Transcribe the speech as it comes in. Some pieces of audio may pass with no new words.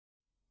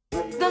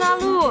Dona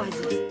Lourdes,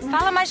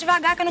 fala mais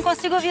devagar que eu não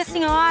consigo ouvir a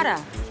senhora.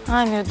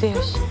 Ai, meu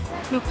Deus.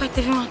 Meu pai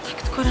teve um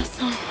ataque do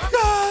coração.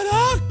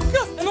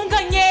 Caraca! Eu não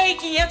ganhei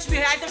 500 mil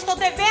reais, eu estou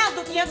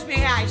devendo 500 mil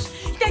reais.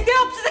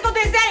 Entendeu? Precisa que eu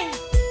desenhe.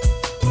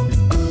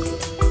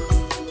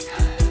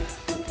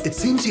 It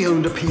seems he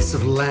owned a piece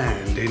of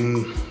land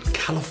in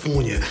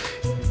California,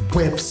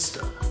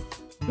 Webster.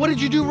 What did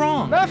you do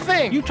wrong?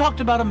 Nothing. You talked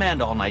about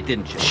Amanda all night,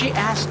 didn't you? She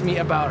asked me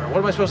about her. What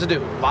am I supposed to do?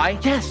 Lie?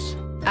 Yes.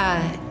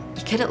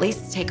 You could at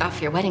least take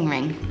off your wedding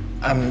ring.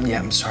 Yeah,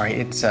 I'm sorry.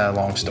 It's a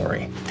long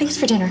story. Thanks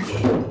for dinner.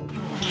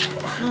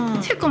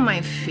 Tickle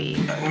my feet.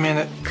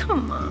 Amanda.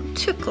 Come on,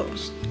 tickle.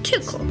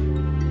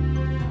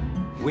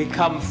 We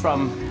come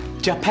from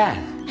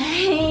Japan.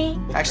 Hey.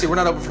 Actually, we're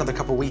not open for another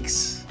couple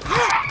weeks.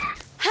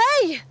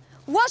 Hey!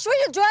 Watch where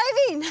you're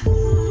driving!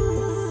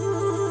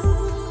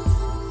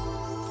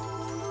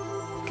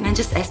 Can I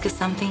just ask you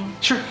something?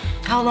 Sure.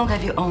 How long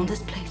have you owned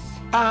this place?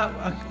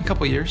 A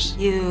couple years.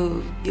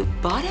 You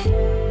bought it?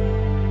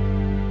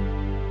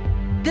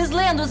 This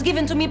land was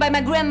given to me by my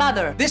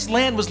grandmother. This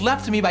land was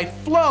left to me by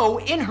Flo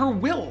in her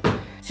will.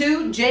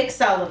 To Jake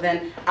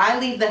Sullivan, I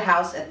leave the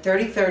house at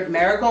 33rd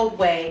Marigold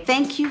Way.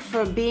 Thank you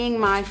for being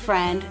my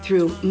friend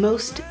through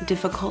most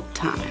difficult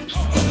times.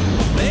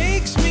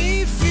 Makes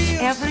me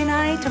feel Every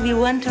night we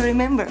want to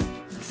remember.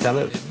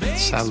 Salud.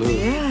 Salud.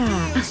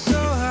 Yeah.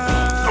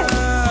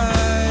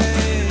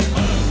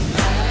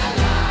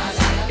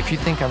 If you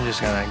think I'm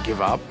just gonna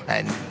give up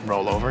and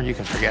roll over, you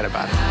can forget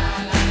about it.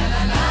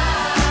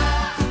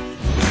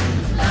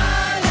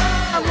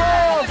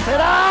 Amor,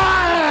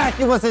 será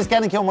que vocês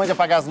querem que eu mande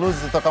apagar as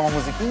luzes e tocar uma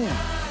musiquinha?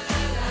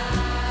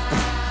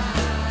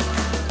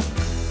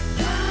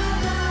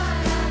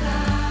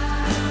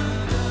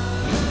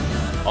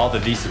 All the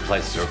decent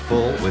places are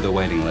full with a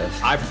waiting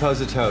list. I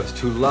propose a toast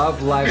to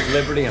love, life,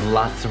 liberty, and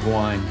lots of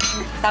wine.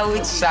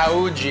 Saúde.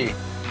 Saúde.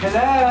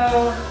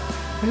 Hello.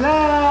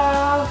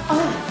 Hello.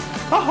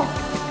 Oh.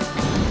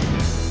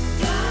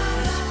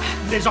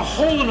 There's a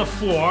hole in the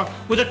floor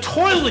where the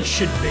toilet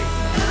should be.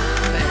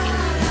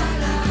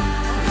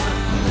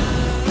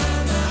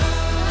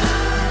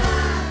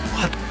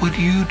 What would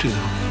you do?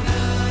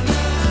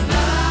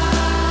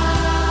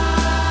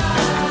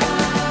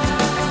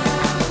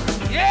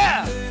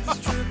 Yeah!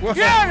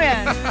 Yeah,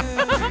 man!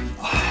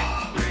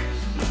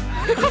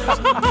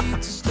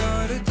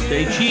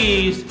 Say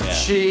cheese.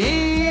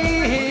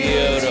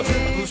 Cheese.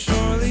 Beautiful.